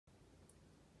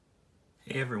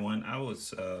Hey everyone, I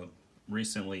was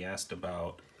recently asked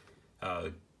about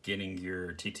getting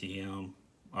your TTM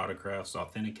autographs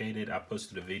authenticated. I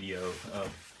posted a video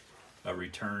of a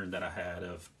return that I had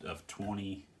of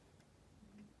 20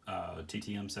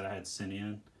 TTMs that I had sent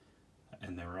in,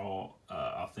 and they were all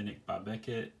authentic by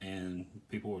Beckett, and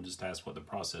people would just ask what the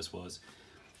process was.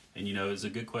 And you know, it's a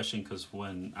good question because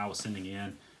when I was sending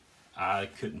in, I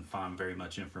couldn't find very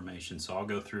much information. So I'll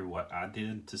go through what I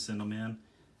did to send them in,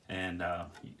 and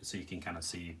so you can kind of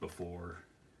see before,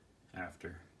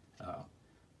 after,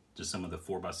 just some of the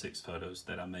 4x6 photos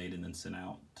that I made and then sent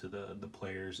out to the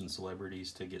players and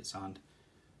celebrities to get signed.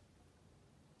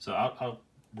 So I'll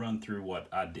run through what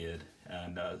I did,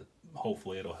 and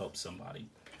hopefully it'll help somebody.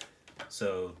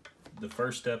 So the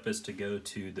first step is to go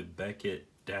to the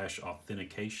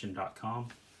Beckett-Authentication.com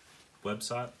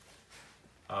website.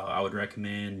 I would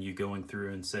recommend you going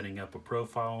through and setting up a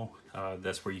profile.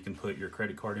 That's where you can put your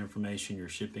credit card information, your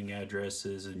shipping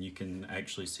addresses, and you can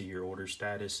actually see your order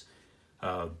status.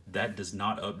 That does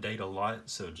not update a lot,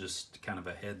 so just kind of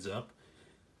a heads up.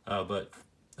 But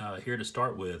here to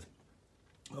start with,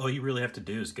 all you really have to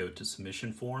do is go to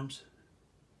submission forms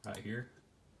right here.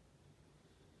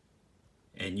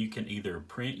 And you can either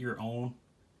print your own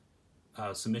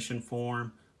submission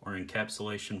form or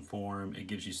encapsulation form. It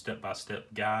gives you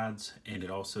step-by-step guides, and it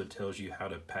also tells you how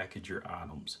to package your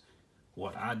items.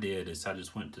 What I did is I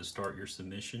just went to start your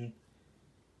submission,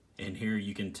 and here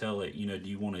you can tell it, you know, do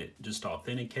you want it just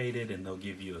authenticated, and they'll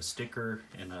give you a sticker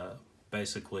and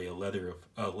basically a letter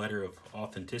of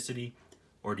authenticity,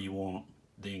 or do you want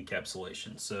the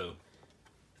encapsulation? So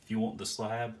if you want the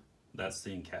slab, that's the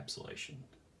encapsulation,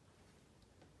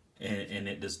 and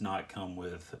it does not come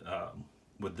with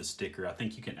the sticker. I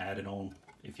think you can add it on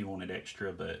if you wanted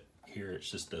extra, but here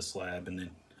it's just a slab, and then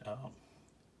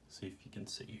see if you can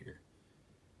see here.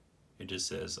 It just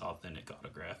says authentic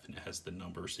autograph, and it has the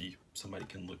number so somebody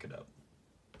can look it up.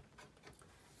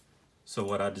 So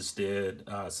what I just did,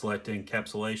 select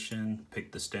encapsulation,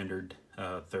 pick the standard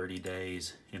 30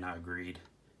 days, and I agreed.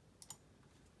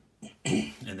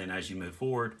 And then as you move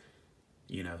forward,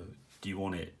 you know, do you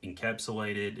want it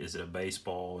encapsulated? Is it a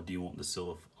baseball? Do you want the seal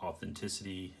of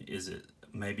authenticity? Is it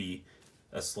maybe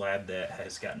a slab that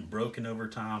has gotten broken over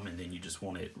time and then you just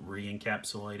want it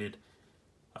re-encapsulated?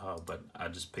 But I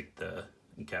just picked the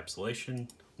encapsulation,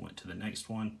 went to the next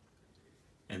one.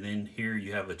 And then here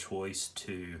you have a choice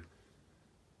to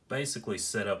basically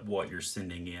set up what you're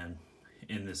sending in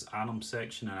this item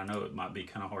section. And I know it might be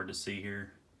kind of hard to see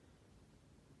here.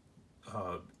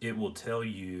 It will tell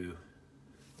you,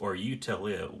 or you tell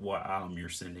it what item you're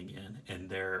sending in,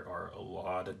 and there are a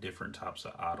lot of different types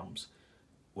of items,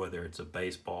 whether it's a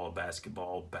baseball,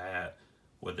 basketball, bat,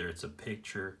 whether it's a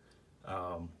picture,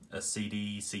 a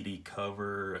CD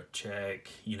cover, a check,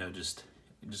 you know, just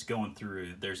going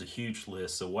through, there's a huge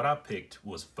list. So what I picked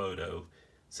was photo,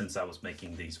 since I was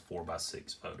making these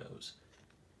 4x6 photos.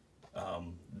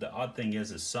 The odd thing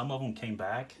is some of them came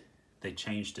back, they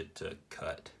changed it to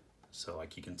cut. So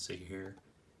like you can see here,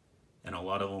 and a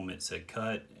lot of them it said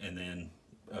cut, and then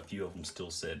a few of them still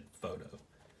said photo.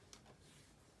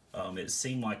 It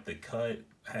seemed like the cut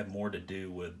had more to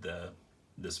do with the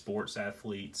sports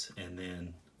athletes, and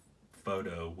then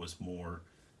photo was more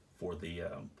for the,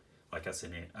 like I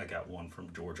said, I got one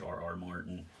from George R.R.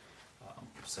 Martin.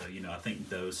 So, you know, I think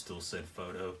those still said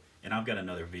photo. And I've got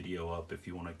another video up if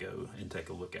you want to go and take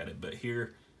a look at it. But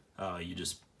here,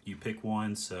 you pick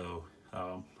one. So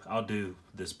I'll do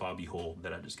this Bobby Hull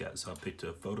that I just got. So I picked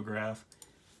a photograph,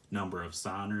 number of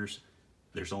signers.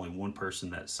 There's only one person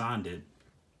that signed it,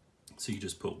 so you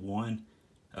just put one,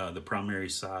 the primary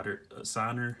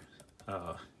signer,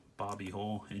 Bobby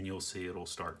Hull, and you'll see it'll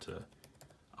start to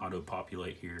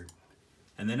auto-populate here.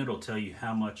 And then it'll tell you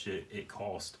how much it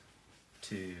cost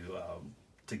to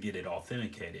get it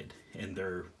authenticated, and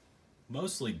they're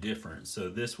mostly different. So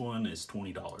this one is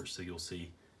 $20, so you'll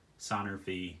see signer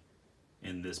fee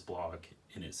in this block,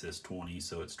 and it says 20,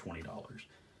 so it's $20.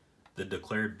 The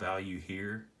declared value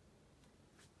here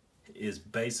is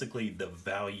basically the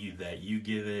value that you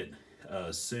give it,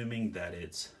 assuming that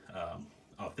it's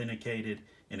authenticated,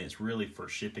 and it's really for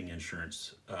shipping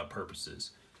insurance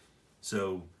purposes.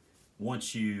 So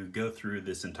once you go through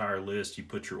this entire list, you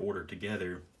put your order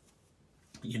together,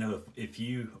 you know, if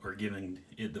you are giving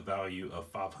it the value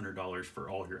of $500 for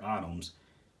all your items,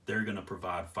 they're going to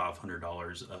provide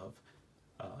 $500 of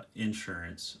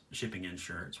insurance, shipping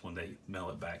insurance, when they mail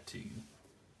it back to you.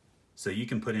 So you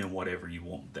can put in whatever you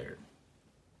want there.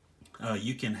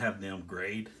 You can have them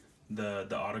grade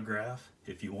the autograph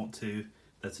if you want to.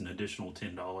 That's an additional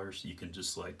 $10. You can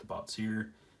just select the box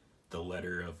here, the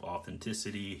letter of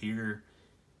authenticity here,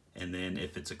 And then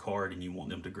if it's a card and you want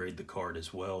them to grade the card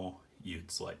as well,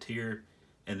 you'd select here.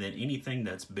 And then anything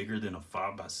that's bigger than a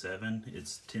 5x7,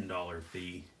 it's $10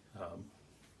 fee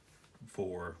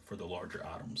for the larger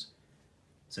items.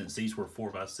 Since these were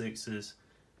 4x6s,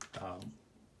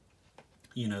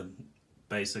 you know,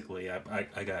 basically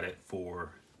I got it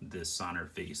for this signer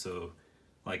fee. So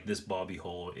like this bobby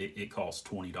hole, it costs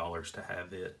 $20 to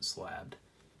have it slabbed.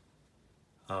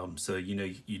 So you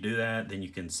know, you do that, then you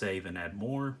can save and add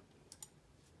more.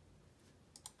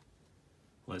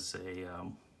 Let's say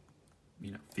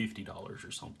you know, $50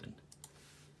 or something.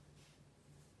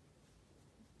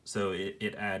 So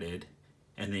it added,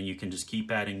 and then you can just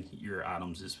keep adding your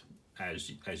items as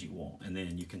you want, and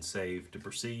then you can save to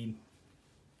proceed.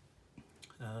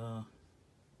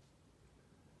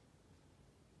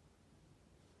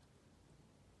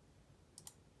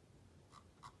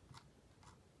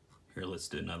 Here, let's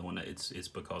do another one. It's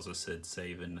because I said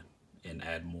save and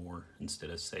add more instead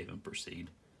of save and proceed.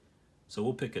 So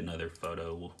we'll pick another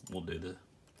photo. We'll do the,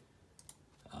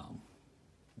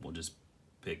 we'll just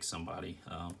pick somebody,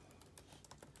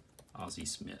 Ozzie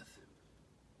Smith.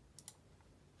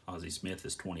 Ozzie Smith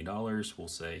is $20. We'll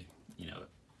say, you know,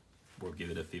 we'll give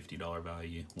it a $50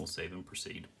 value. We'll save and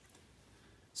proceed.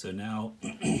 So now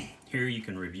here you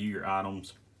can review your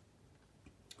items.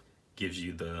 Gives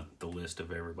you the list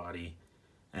of everybody,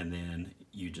 and then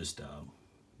you just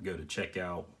go to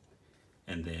checkout,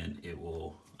 and then it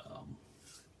will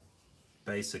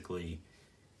basically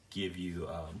give you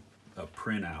a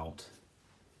printout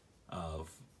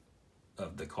of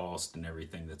the cost and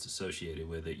everything that's associated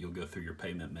with it. You'll go through your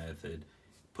payment method,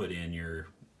 put in your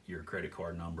credit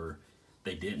card number.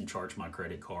 They didn't charge my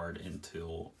credit card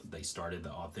until they started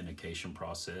the authentication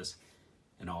process.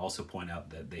 And I'll also point out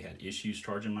that they had issues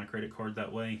charging my credit card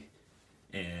that way.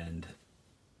 And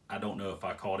I don't know if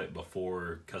I called it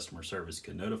before customer service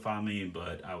could notify me,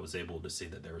 but I was able to see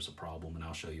that there was a problem, and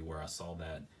I'll show you where I saw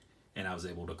that. And I was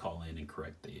able to call in and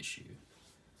correct the issue.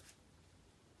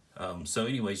 So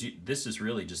anyways, this is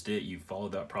really just it. You follow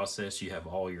that process. You have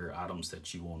all your items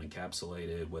that you want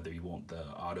encapsulated, whether you want the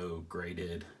auto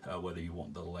graded, whether you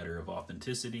want the letter of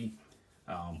authenticity.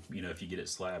 You know, if you get it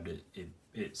slabbed,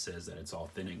 it says that it's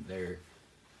authentic there.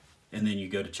 And then you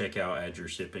go to checkout, add your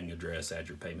shipping address, add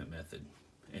your payment method,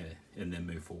 and then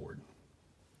move forward.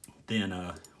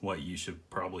 Then what you should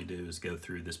probably do is go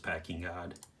through this packing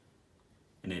guide,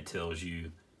 and it tells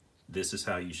you this is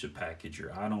how you should package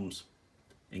your items.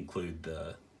 Include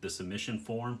the submission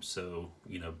form. So,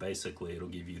 you know, basically it'll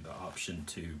give you the option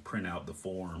to print out the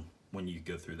form when you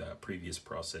go through that previous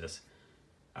process.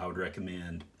 I would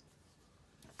recommend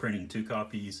printing 2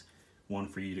 copies, one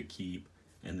for you to keep,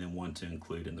 and then one to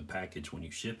include in the package when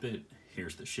you ship it.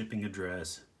 Here's the shipping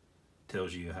address.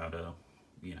 Tells you how to,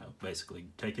 you know, basically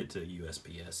take it to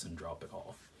USPS and drop it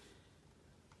off.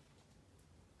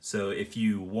 So if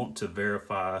you want to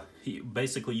verify,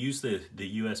 basically use the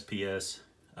USPS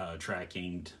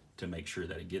tracking to make sure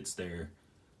that it gets there.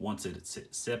 Once it's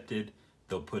accepted,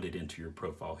 they'll put it into your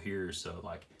profile here. So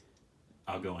like,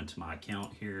 I'll go into my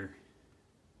account here.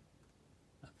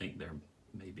 I think there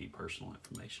may be personal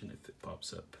information if it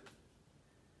pops up.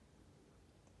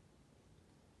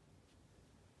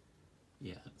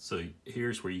 Yeah, so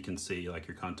here's where you can see like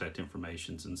your contact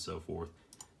informations and so forth.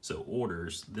 So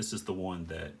orders, this is the one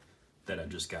that I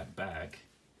just got back.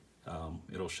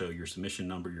 It'll show your submission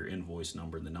number, your invoice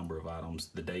number, the number of items,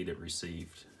 the date it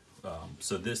received.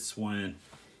 So this one,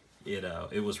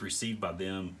 it was received by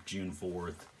them June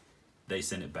 4th. They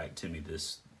sent it back to me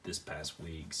this past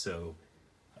week. So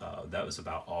that was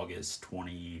about August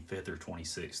 25th or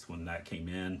 26th when that came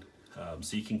in.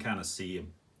 So you can kind of see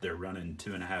they're running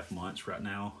 2.5 months right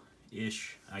now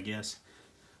ish, I guess,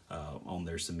 on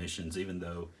their submissions, even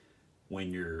though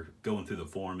when you're going through the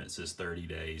form, it says 30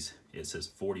 days. It says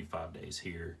 45 days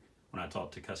here. When I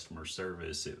talked to customer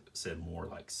service, it said more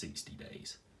like 60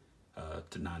 days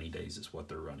to 90 days is what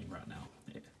they're running right now.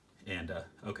 And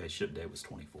okay, ship date was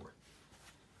 24.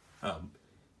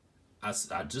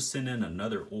 I just sent in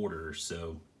another order,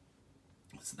 so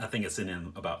I think I sent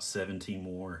in about 17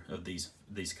 more of these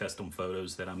custom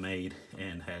photos that I made,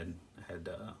 and had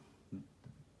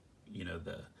you know,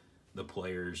 the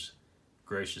players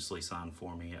graciously signed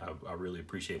for me. I really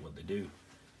appreciate what they do.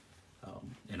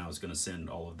 And I was going to send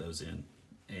all of those in,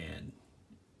 and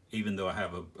even though I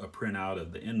have a printout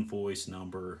of the invoice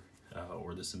number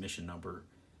or the submission number,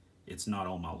 it's not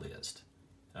on my list.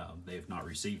 They've not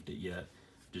received it yet.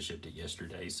 Just shipped it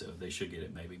yesterday, so they should get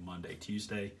it maybe Monday,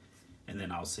 Tuesday, and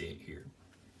then I'll see it here.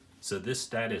 So this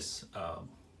status,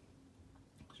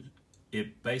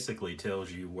 it basically tells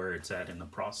you where it's at in the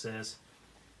process.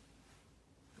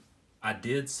 I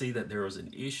did see that there was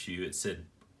an issue. It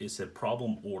said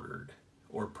problem ordered,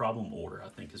 or problem order, I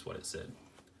think is what it said.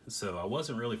 So I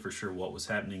wasn't really for sure what was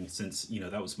happening, since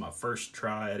that was my first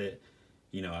try at it.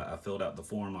 I filled out the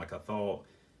form like I thought.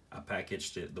 I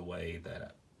packaged it the way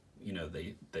that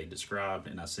they described,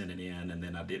 and I sent it in, and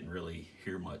then I didn't really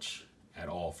hear much at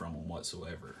all from them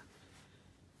whatsoever.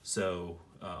 So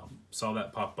saw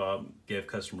that pop up, gave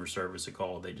customer service a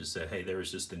call. They just said, hey, there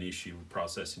was just an issue with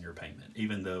processing your payment.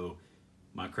 Even though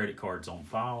my credit card's on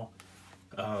file,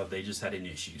 they just had an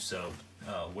issue. So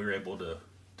we were able to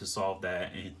solve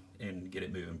that and get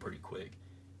it moving pretty quick.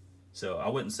 So I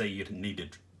wouldn't say you need to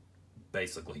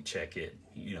basically check it,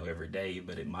 every day,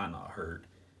 but it might not hurt.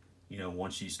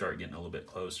 Once you start getting a little bit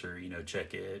closer,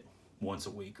 check it once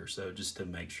a week or so, just to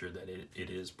make sure that it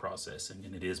is processing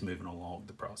and it is moving along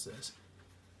the process.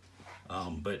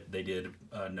 But they did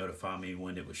notify me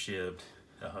when it was shipped,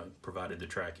 provided the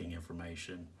tracking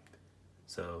information.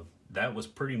 So that was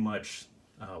pretty much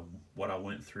what I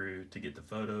went through to get the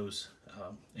photos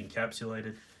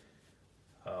encapsulated.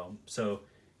 So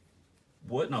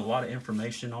wasn't a lot of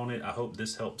information on it. I hope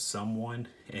this helps someone.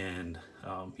 And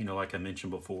like I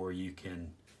mentioned before,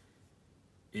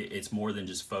 it's more than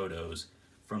just photos.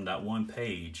 From that one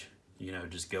page,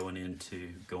 just going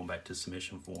back to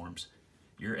submission forms,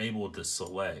 you're able to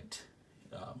select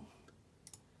a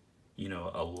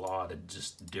lot of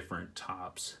just different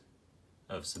types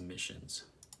of submissions,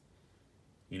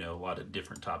 a lot of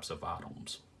different types of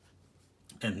items,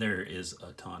 and there is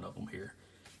a ton of them here.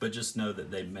 But just know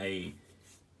that they may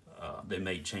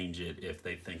change it if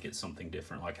they think it's something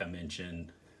different. Like I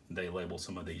mentioned, they label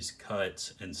some of these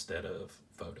cuts instead of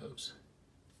photos.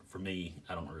 For me,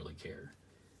 I don't really care.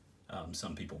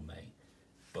 Some people may,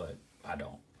 but I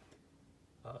don't.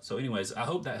 So anyways, I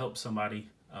hope that helps somebody.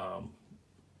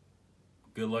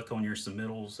 Good luck on your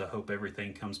submittals. I hope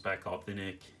everything comes back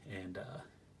authentic, and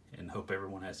hope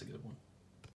everyone has a good one.